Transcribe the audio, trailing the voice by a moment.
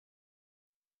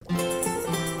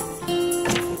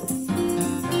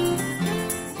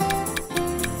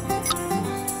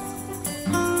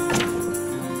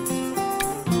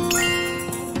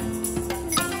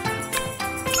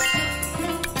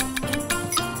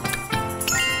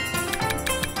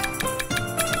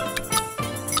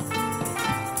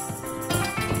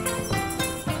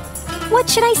What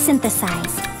should I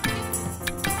synthesize?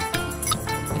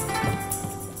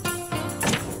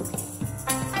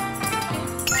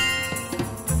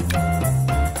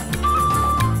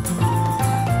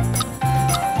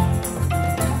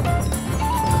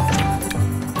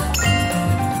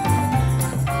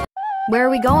 Where are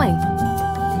we going?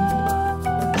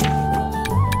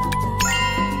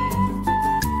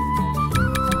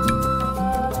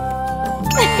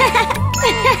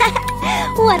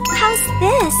 What? How's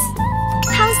this?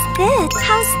 How's this?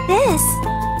 How's this?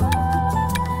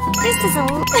 This is a...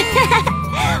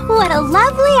 What a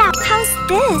lovely out... How's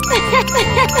this?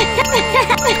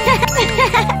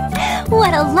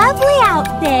 What a lovely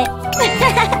outfit.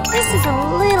 This is a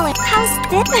little... How's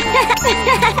this?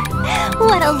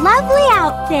 What a lovely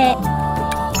outfit.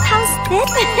 How's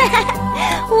this?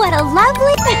 What a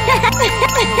lovely...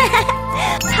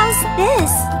 How's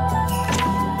this?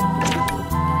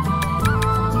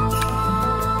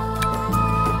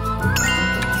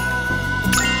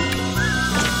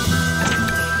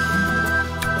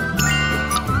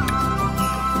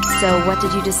 So, what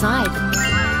did you decide?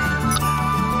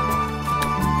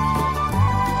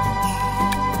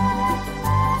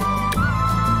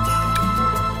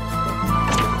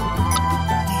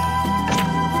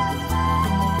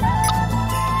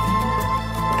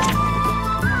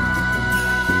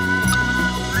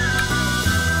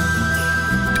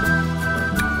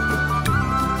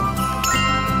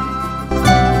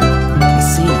 I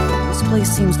see. This place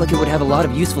seems like it would have a lot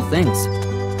of useful things.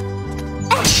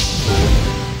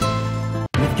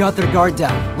 Got their guard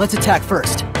down. Let's attack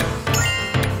first. A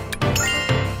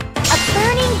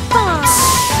burning bomb!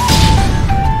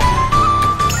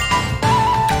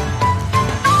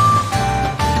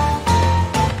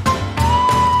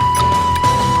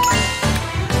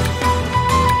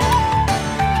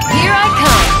 Here I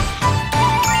come!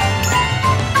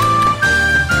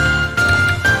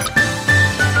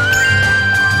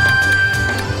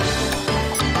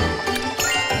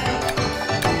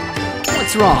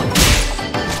 What's wrong?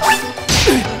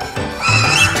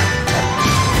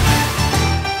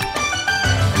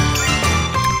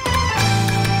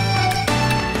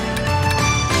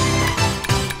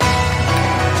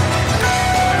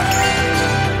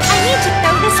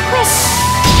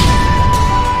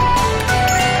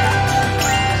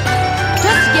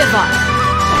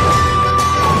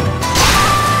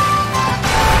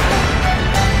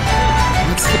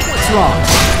 What's wrong?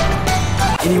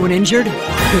 Anyone injured?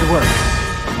 Good work.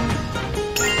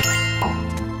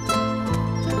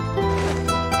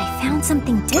 I found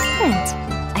something different.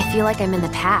 I feel like I'm in the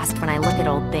past when I look at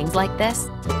old things like this.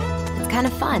 It's kind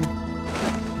of fun.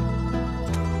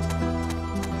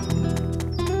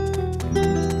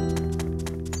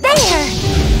 There!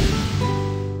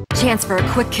 Chance for a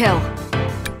quick kill.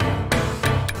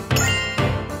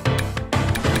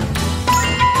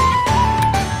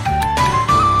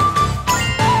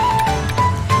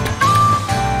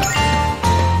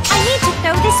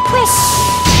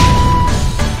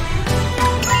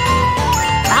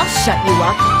 I'll shut you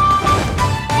up.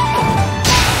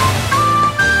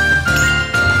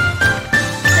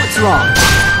 What's wrong?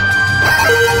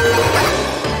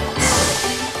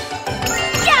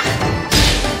 Yeah!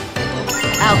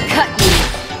 I'll cut you.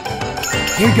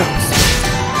 Here goes.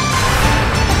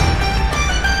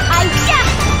 Yeah!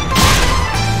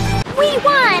 We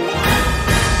won!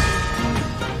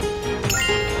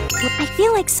 I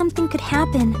feel like something could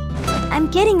happen. I'm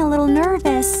getting a little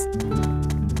nervous.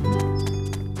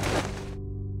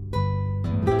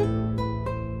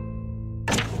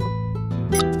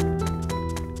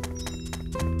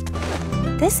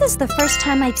 This is the first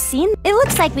time I've seen... It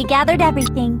looks like we gathered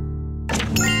everything.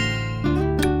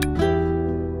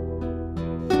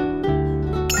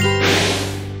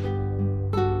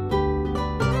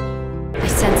 I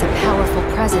sense a powerful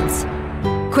presence.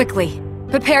 Quickly,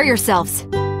 prepare yourselves.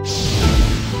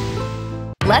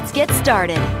 Let's get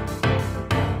started.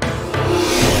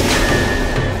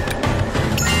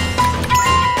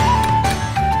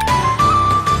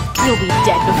 You'll be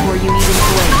dead before you even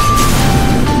blink.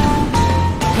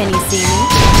 Can you see me?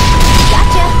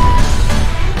 Gotcha!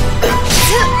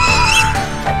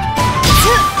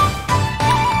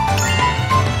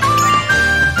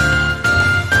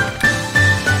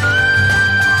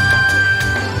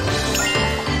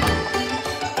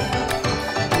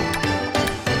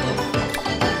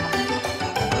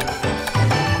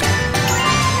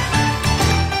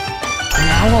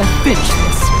 Now I'll finish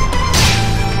this.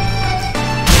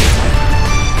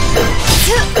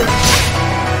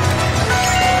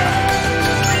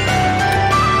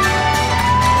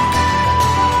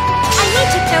 I need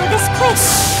to throw this quick.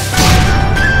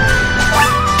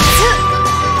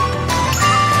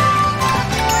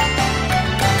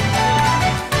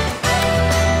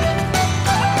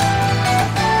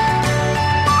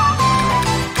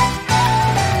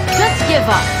 give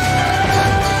up.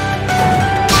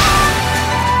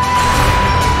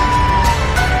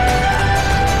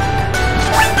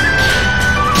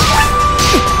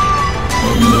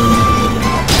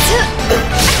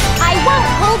 I won't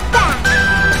hold back!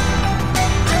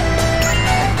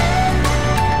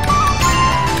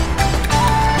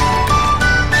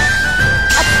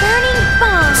 A burning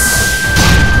bomb!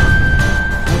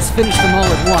 Let's finish them all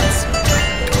at once.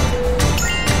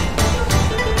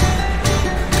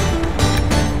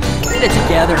 Get it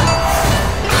together.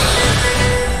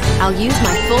 I'll use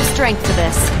my full strength for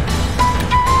this.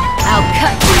 I'll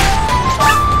cut you.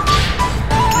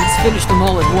 Let's finish them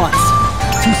all at once.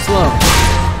 Too slow.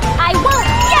 I won't!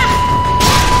 Yeah!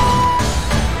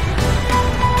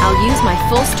 I'll use my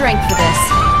full strength for this.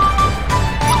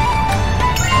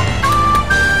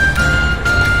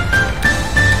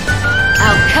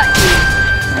 I'll cut you.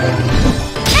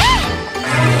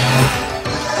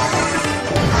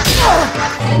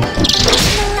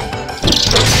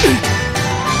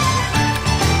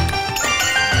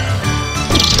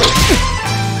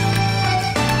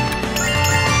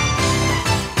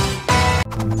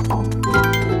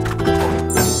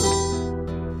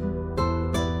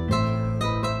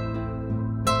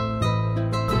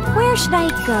 Where should I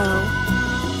go?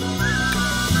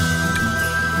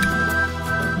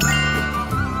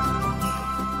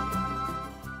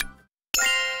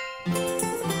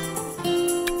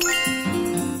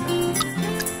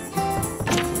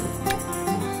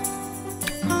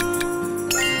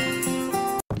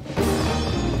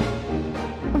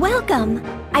 Welcome!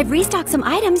 I've restocked some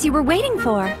items you were waiting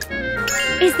for.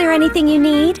 Is there anything you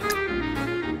need?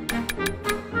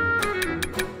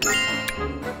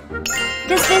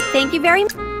 Does this... Thank you very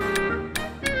much.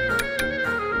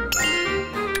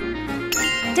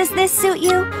 Does this suit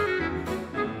you?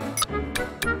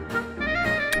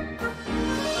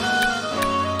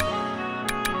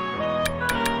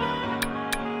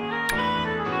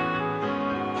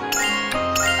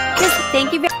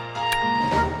 Thank you very...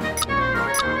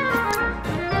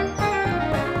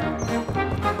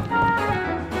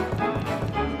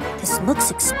 This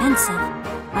looks expensive.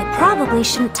 I probably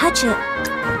shouldn't touch it.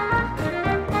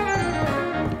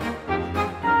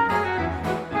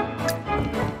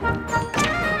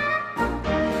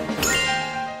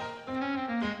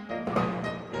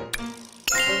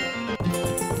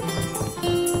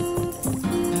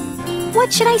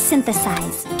 What should I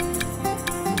synthesize?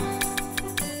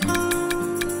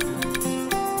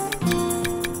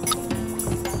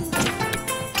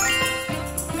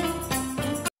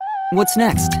 What's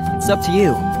next? It's up to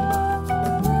you.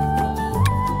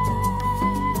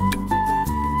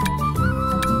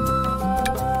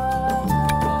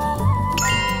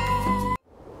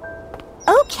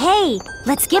 Okay,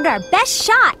 let's give it our best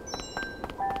shot.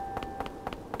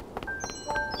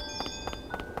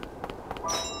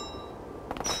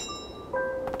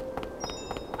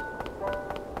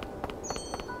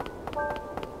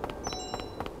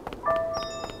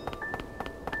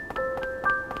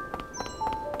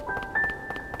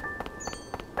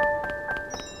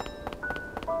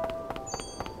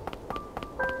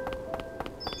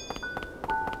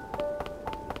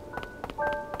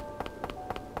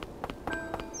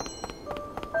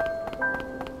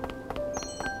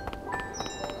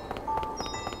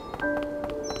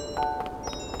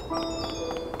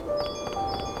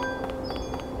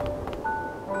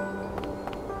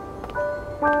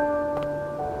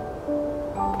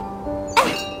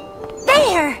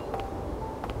 There!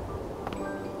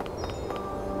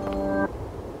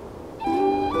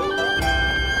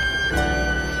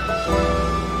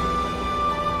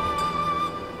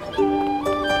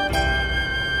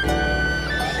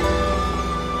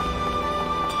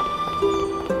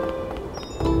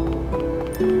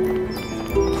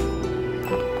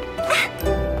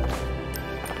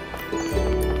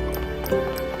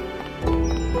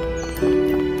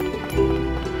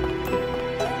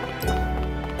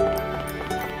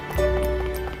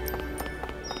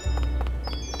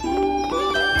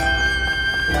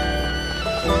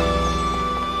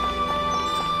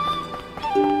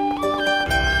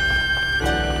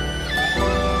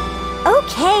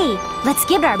 Okay, let's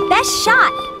give it our best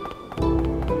shot.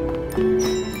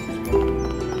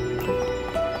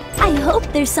 I hope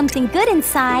there's something good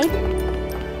inside.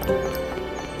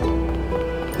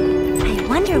 I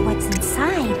wonder what's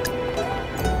inside.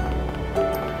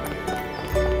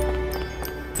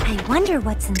 I wonder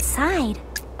what's inside.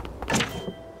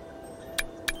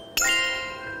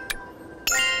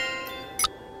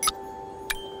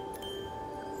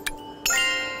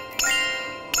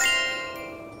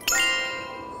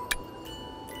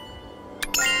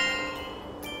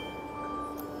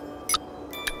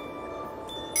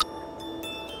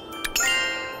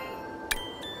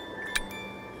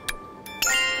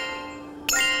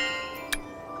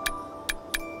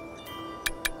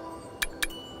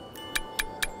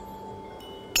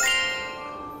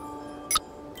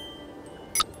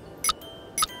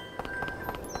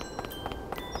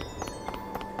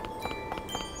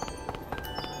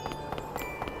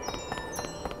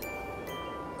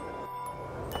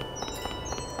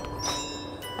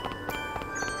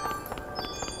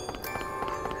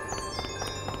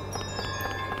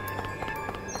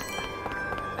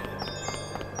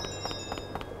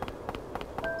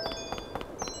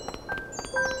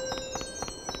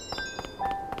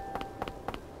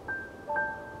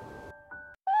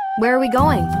 Where are we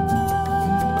going?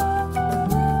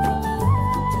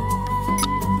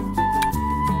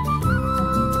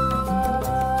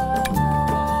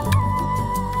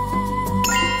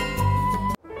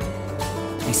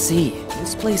 I see.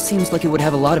 This place seems like it would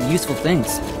have a lot of useful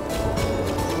things.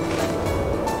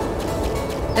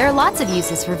 There are lots of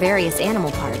uses for various animal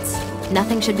parts.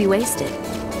 Nothing should be wasted.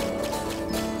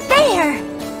 There!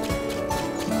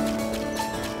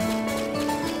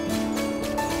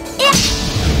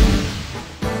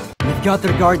 We've got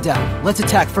their guard down. Let's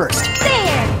attack first.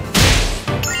 There!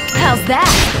 How's that?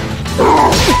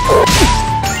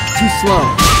 Too slow.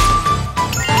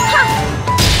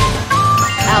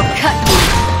 I'll cut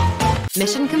you.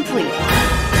 Mission complete.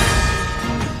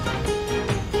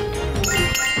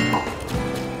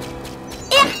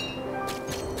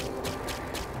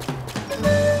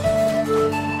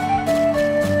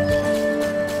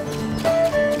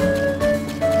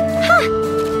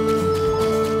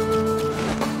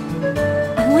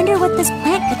 I wonder what this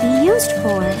plant could be used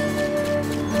for.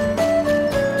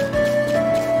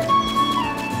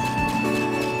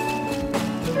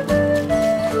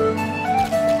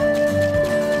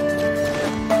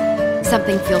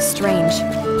 Something feels strange.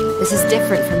 This is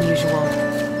different from usual.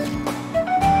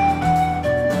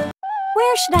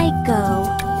 Where should I go?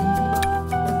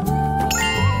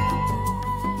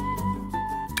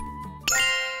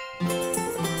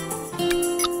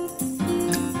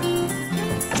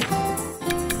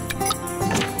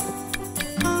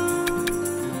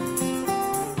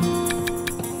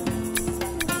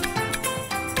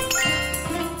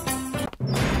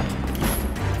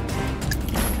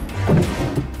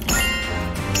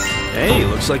 Hey,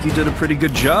 looks like you did a pretty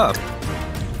good job.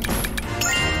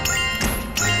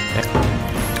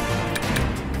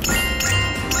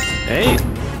 Hey.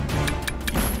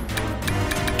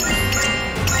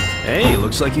 Hey,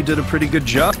 looks like you did a pretty good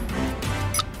job.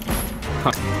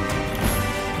 Huh.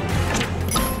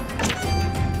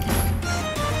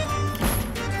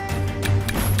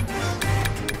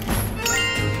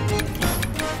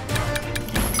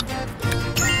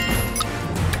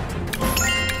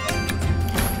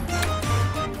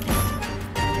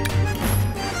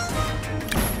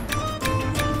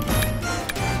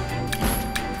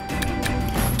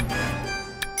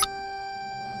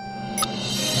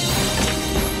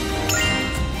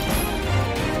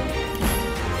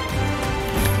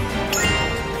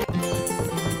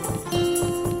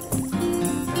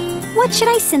 What should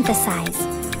I synthesize?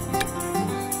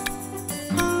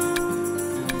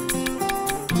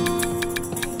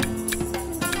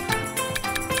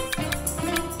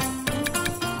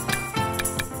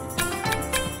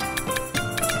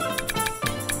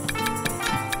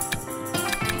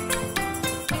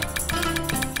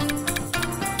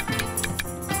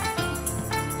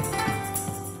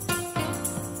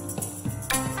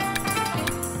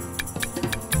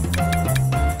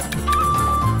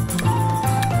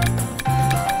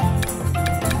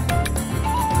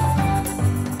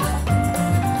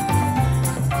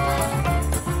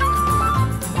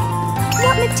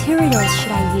 What materials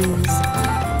should I use?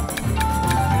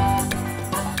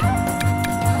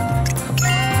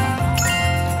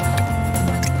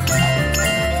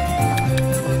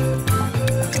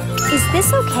 Is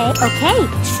this okay? Okay,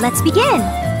 let's begin.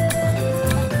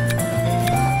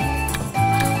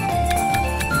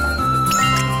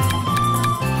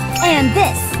 And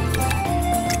this.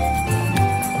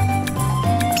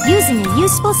 Using a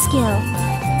useful skill.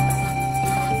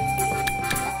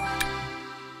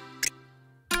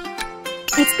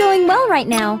 It's going well right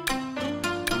now.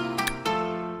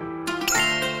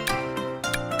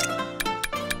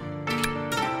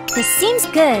 This seems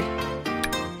good.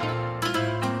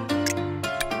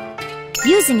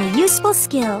 Using a useful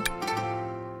skill.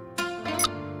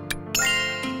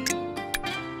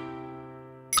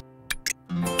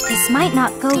 This might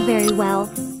not go very well.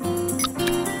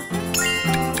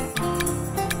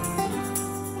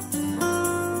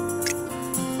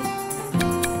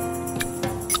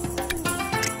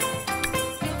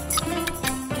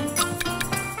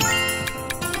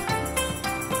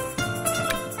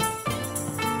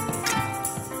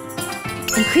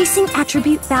 Increasing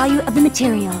attribute value of the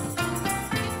material.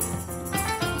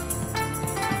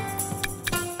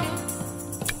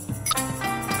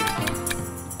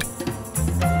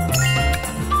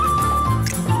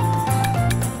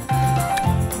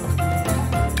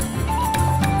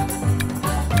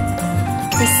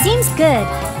 This seems good.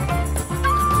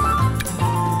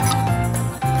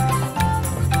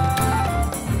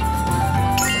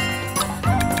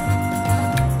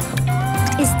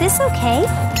 Is this okay?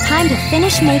 Time to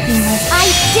finish making this. I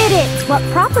did it! What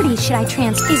properties should I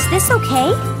transfer? Is this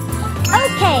okay?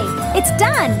 okay? It's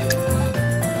done!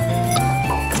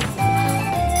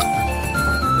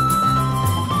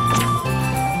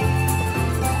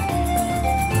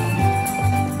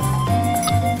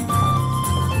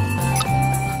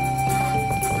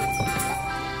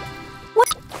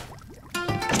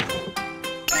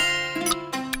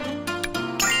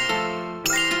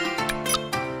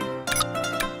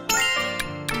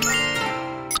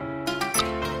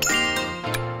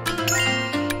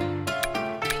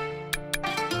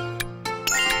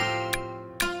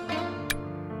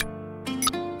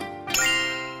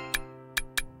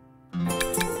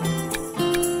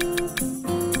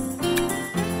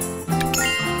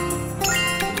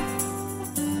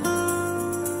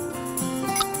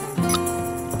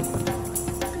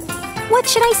 What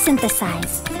should I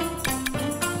synthesize?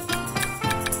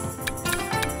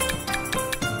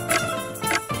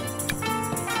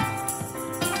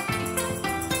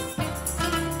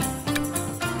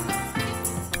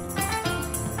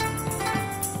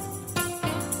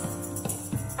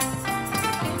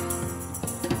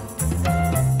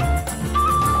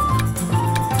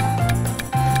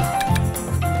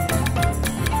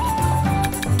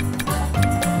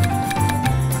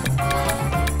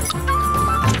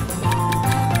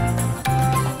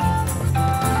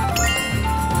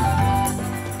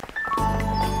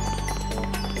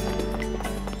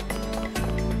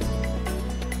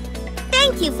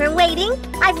 Thank you for waiting.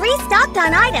 I've restocked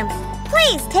on items.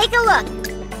 Please take a look.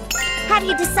 Have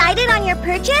you decided on your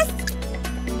purchase?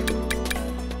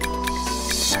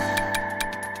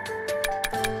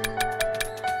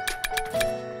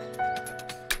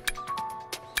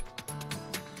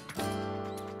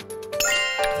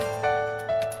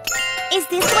 Is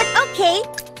this what? Okay.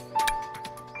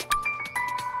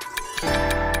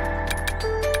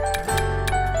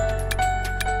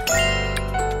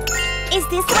 Is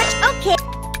this what? Okay.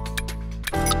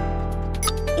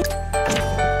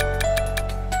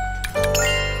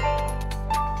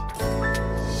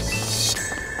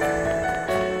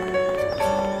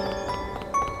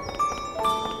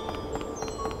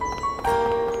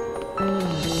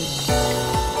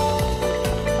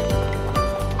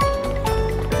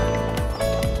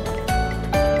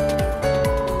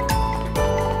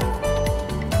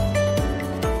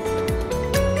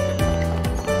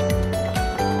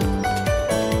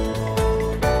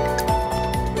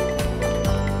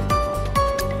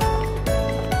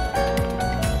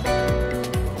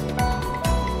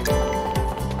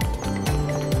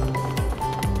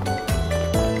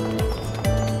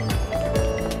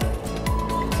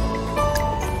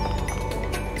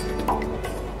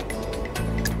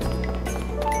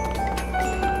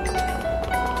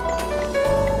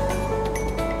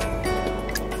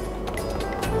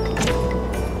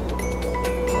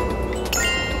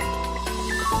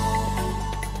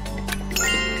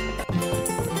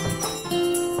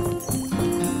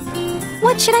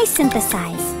 What should I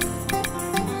synthesize?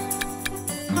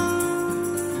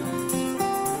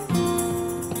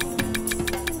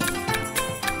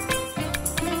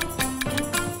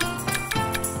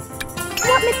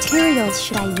 What materials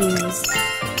should I use?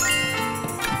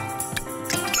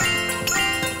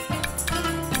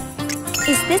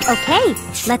 Is this okay?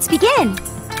 Let's begin!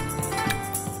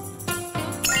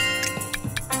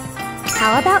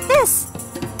 How about this?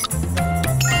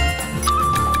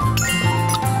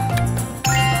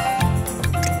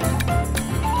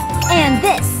 And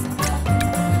this.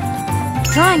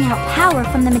 Drawing out power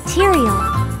from the material.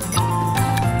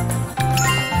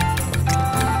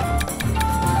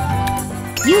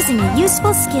 Using a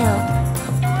useful skill.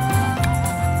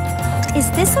 Is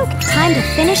this okay? Time to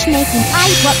finish making.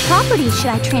 What properties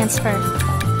should I transfer?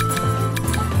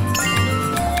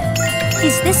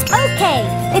 Is this okay?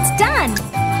 It's done!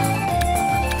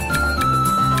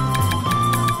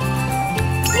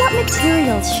 What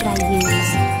materials should I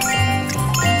use?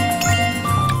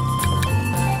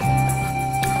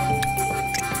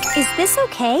 Is this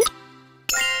okay?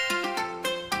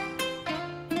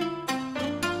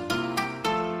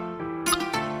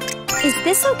 Is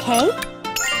this okay?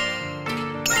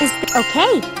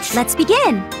 Okay, let's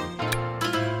begin!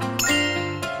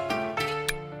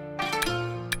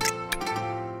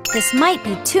 This might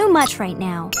be too much right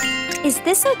now. Is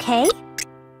this okay?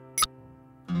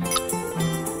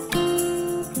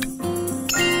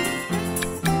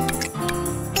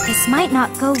 This might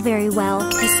not go very well.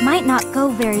 This might not go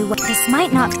very well. This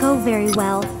might not go very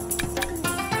well.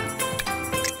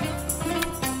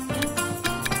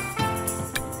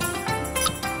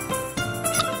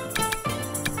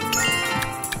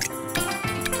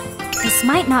 This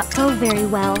might not go very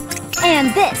well.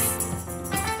 And this!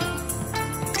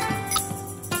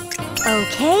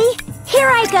 Okay, Here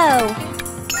I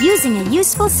go! Using a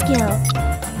useful skill.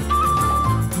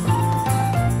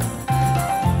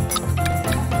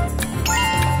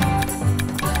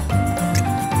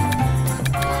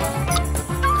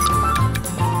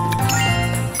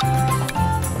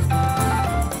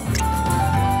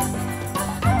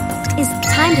 It's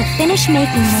time to finish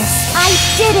making this. I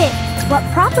did it! What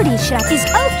property should I... Is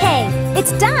okay!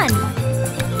 It's done!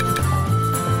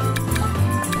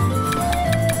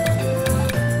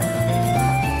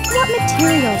 What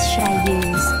materials should I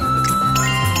use?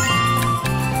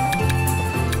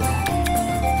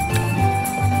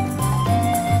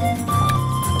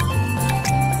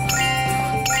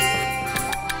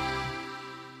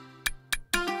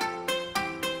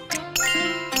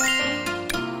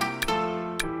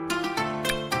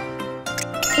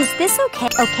 Is this okay?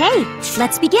 Okay,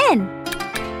 let's begin.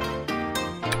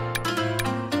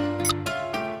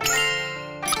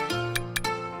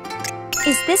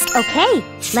 Is this okay?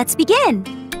 Let's begin.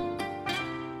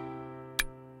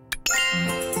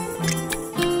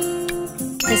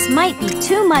 This might be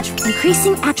too much.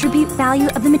 Increasing attribute value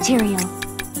of the material.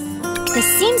 This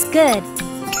seems good.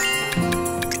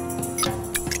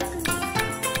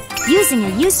 Using a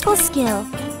useful skill.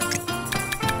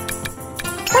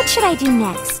 What should I do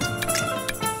next?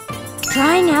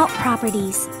 Drawing out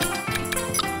properties.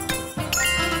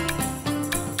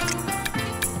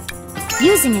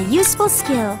 Using a useful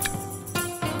skill.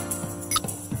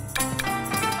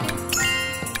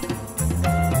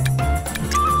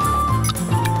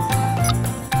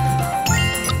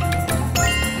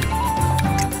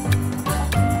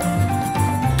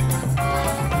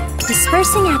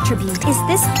 Dispersing attribute. Is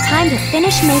this time to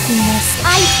finish making this?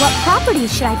 What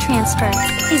properties should I transfer?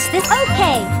 Is this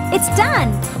okay? It's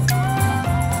done!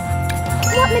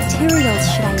 What materials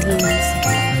should I use?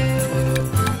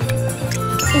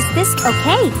 Is this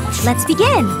okay? Let's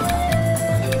begin!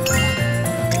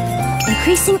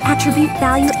 Increasing attribute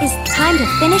value is time to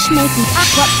finish making.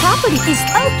 What property is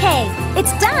okay?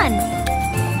 It's done!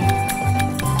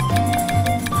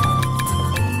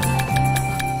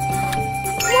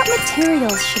 What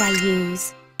materials should I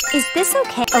use? Is this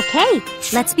okay? Okay,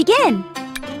 let's begin!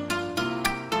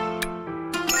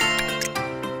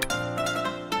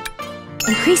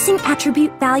 Increasing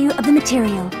attribute value of the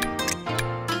material.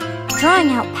 Drawing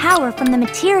out power from the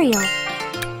material.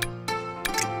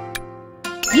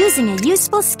 Using a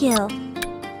useful skill.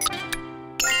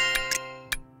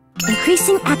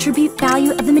 Increasing attribute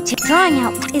value of the material. Drawing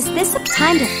out. Is this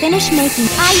time to finish making?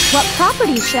 What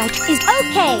properties should I is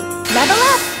okay. Level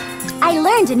up. I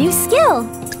learned a new skill.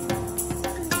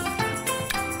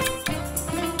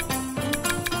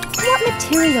 What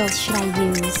materials should I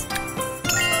use?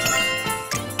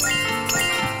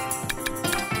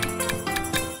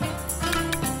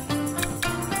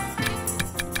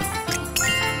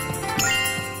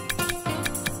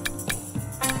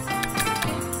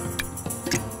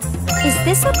 Is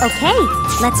this okay?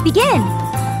 Let's begin!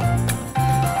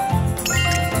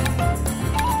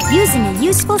 Using a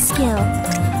useful skill.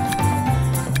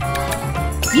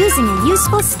 Using a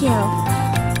useful skill.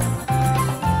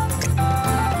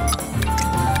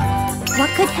 What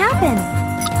could happen?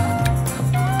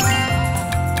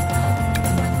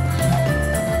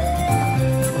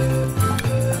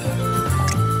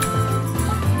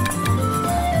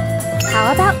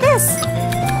 How about this?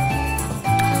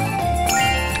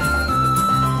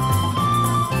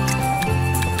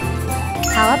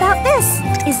 How about this?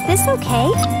 Is this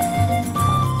okay?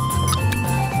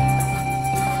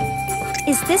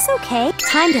 Is this okay?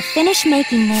 Time to finish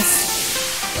making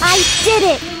this. I did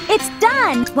it! It's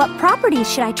done! What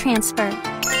properties should I transfer?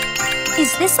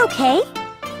 Is this okay?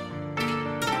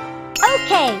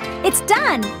 Okay, it's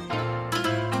done!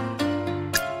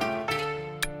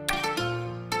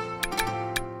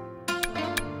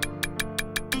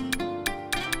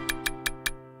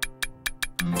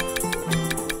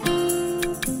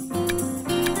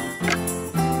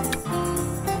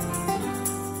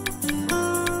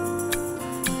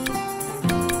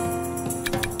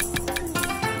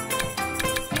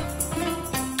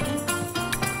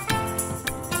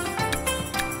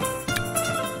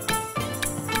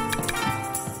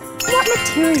 What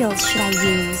materials should I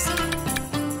use?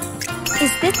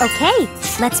 Is this okay?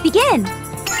 Let's begin!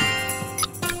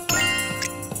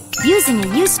 Using a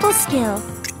useful skill.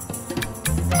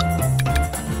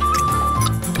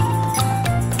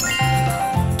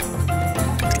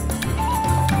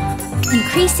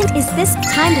 Increasing. Is this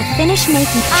time to finish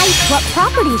making ice? What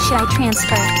property should I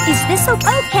transfer? Is this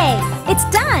okay? It's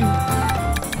done!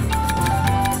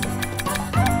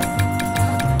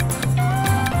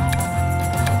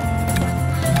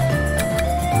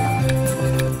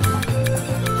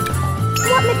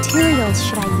 materials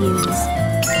should I use?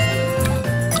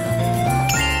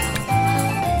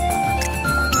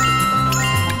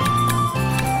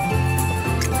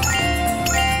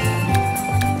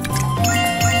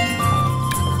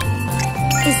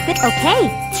 Is this okay?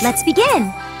 Let's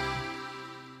begin.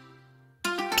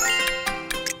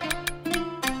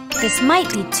 This might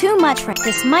be too much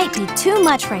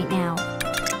right now.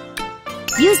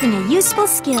 Using a useful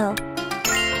skill.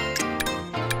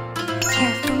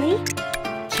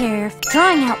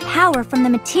 Drawing out power from the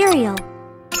material.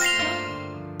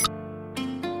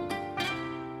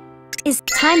 Is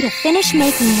time to finish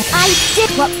making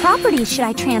it. What properties should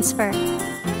I transfer?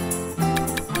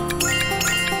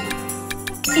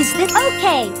 Is this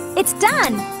okay? It's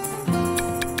done!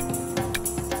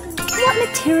 What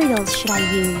materials should I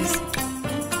use?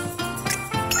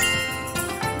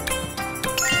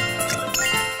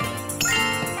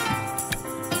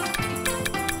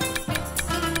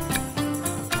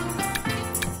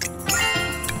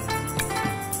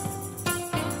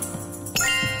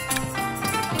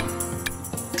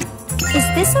 Is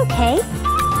this okay?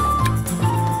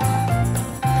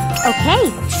 Okay,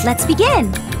 let's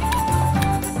begin!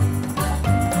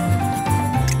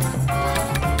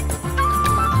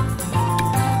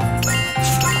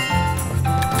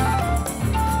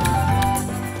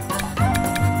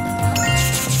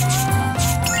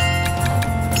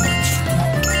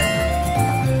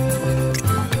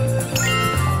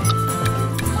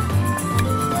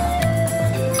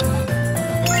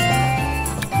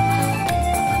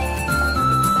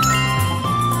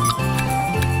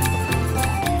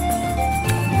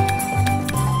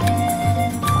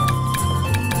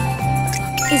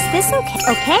 Is this okay?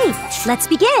 Okay, let's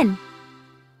begin.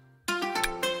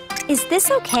 Is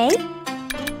this okay?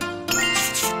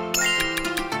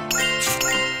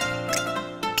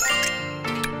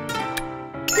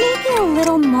 Maybe a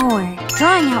little more,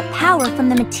 drawing out power from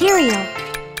the material.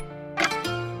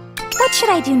 What should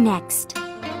I do next?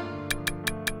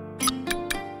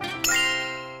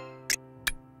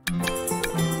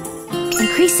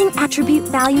 Increasing attribute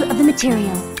value of the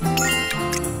material.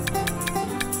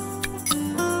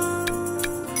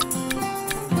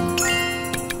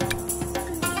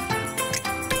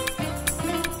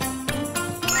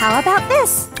 How about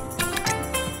this?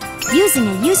 Using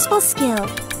a useful skill.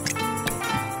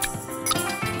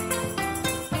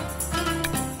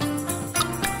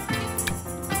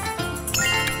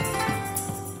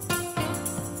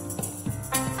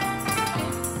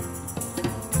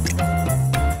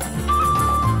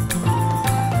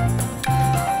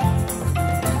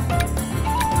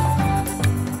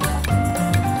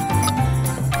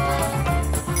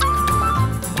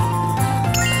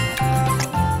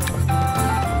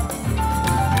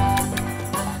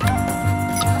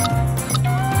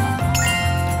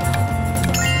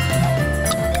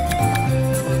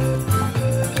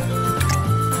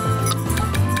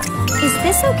 Is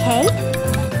this okay?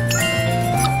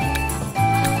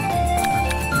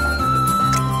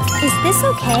 Is this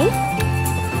okay?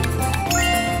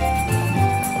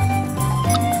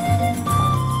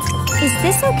 Is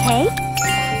this okay?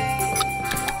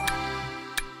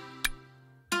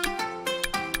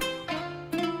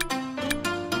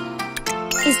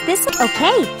 Is this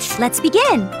okay? Let's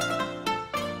begin!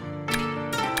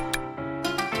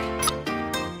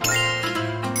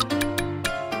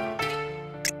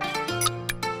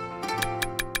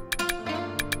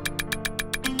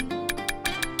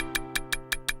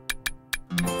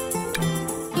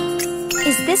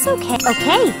 Is this okay?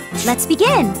 Okay, let's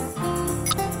begin!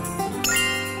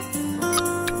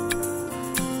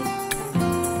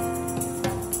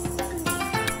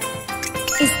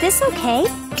 Is this okay?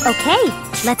 Okay,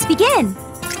 let's begin!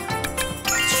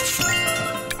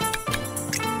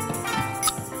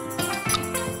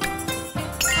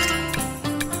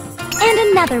 And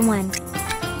another one.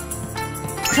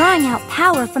 Drawing out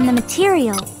power from the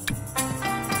material.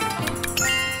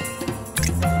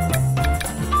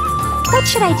 What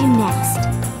should I do next?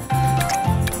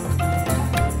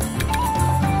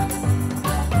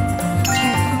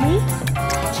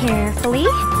 Carefully.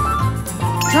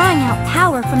 Drawing out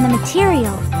power from the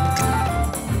material.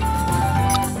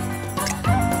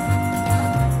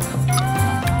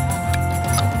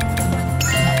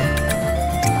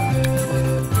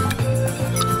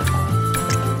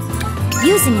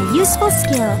 Using a useful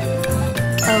skill.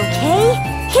 Okay,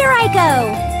 here I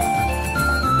go!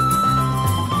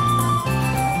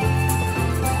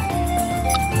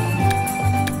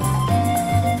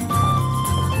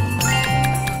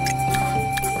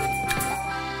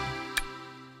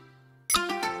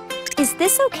 Is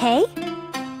this okay?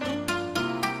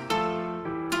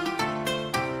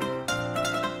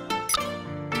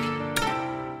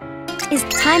 Is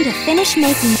time to finish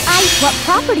making. What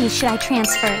properties should I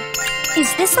transfer?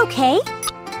 Is this okay?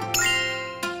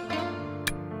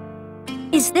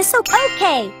 Is this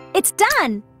okay? It's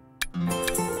done!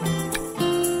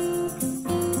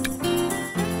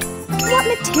 What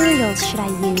materials should I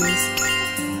use?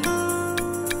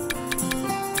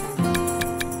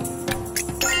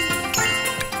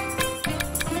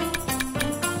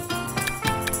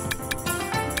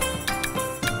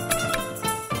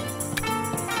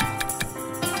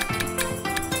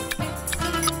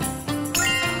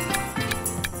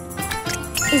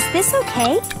 Is this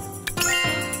okay?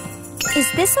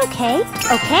 Is this okay?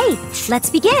 Okay, let's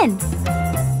begin!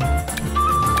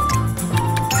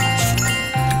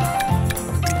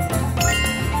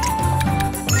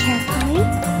 Carefully,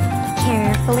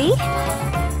 carefully.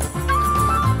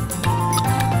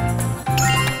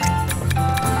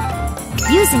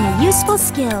 Using a useful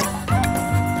skill.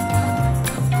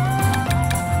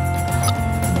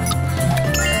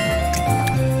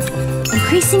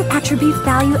 Increasing attribute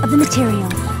value of the material.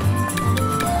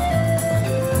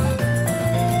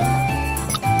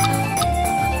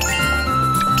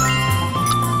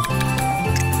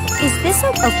 Is this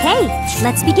okay?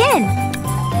 Let's begin!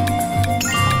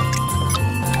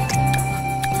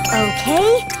 Okay,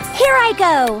 here I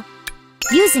go!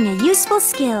 Using a useful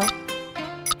skill.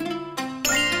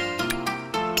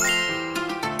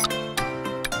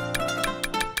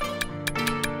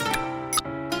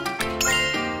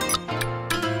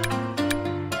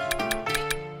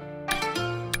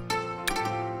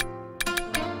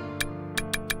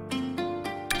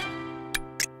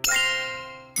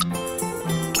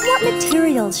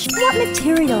 What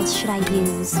materials should I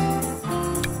use?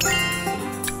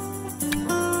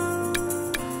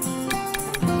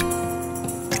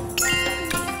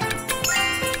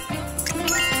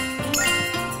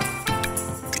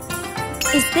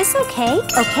 Is this okay?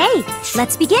 Okay,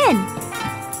 let's begin!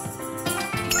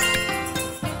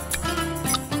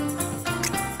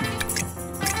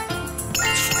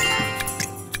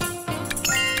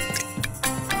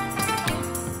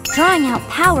 Drawing out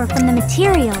power from the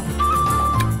material.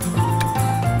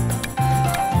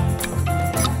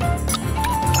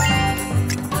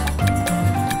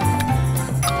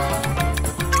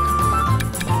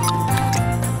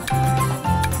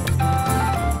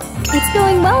 It's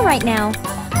going well right now.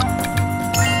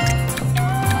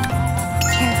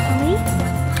 Carefully,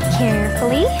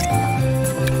 carefully.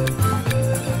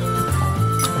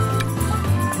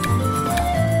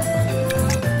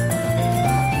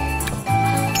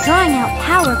 Drawing out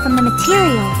power from the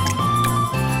material.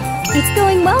 It's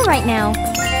going well right now.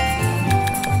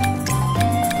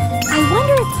 I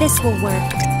wonder if this will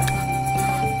work.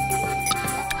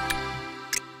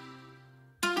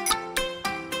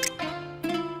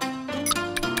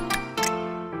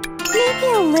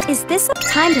 Is this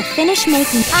time to finish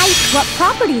making? What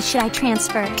properties should I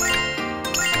transfer?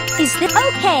 Is this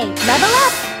okay? Level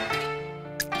up!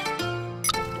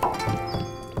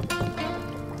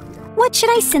 What should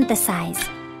I synthesize?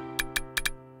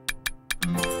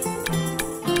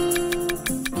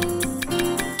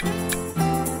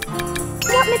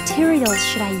 What materials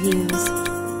should I use?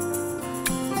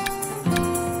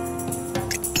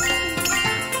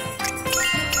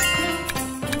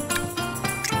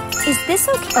 Is this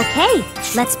okay? Okay,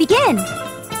 let's begin!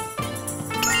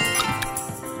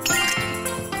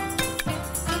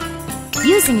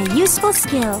 Using a useful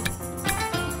skill.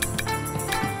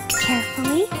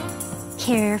 Carefully,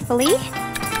 carefully.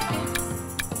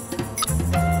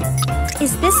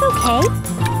 Is this okay?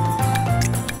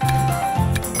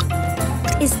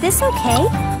 Is this okay?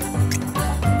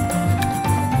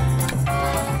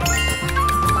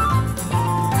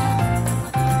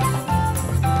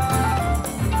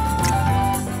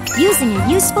 Using a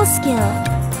useful skill.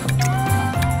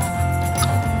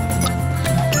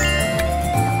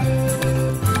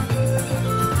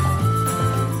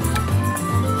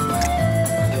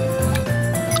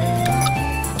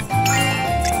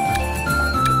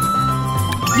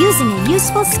 Using a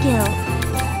useful skill.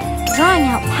 Drawing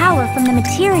out power from the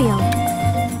material.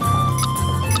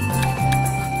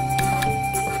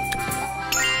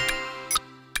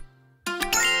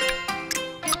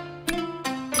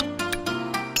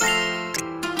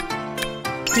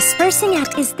 Dispersing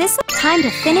act. Is this time to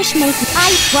finish making?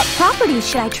 What properties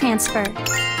should I transfer?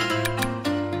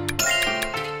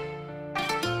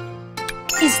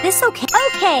 Is this okay?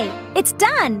 Okay, it's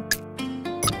done!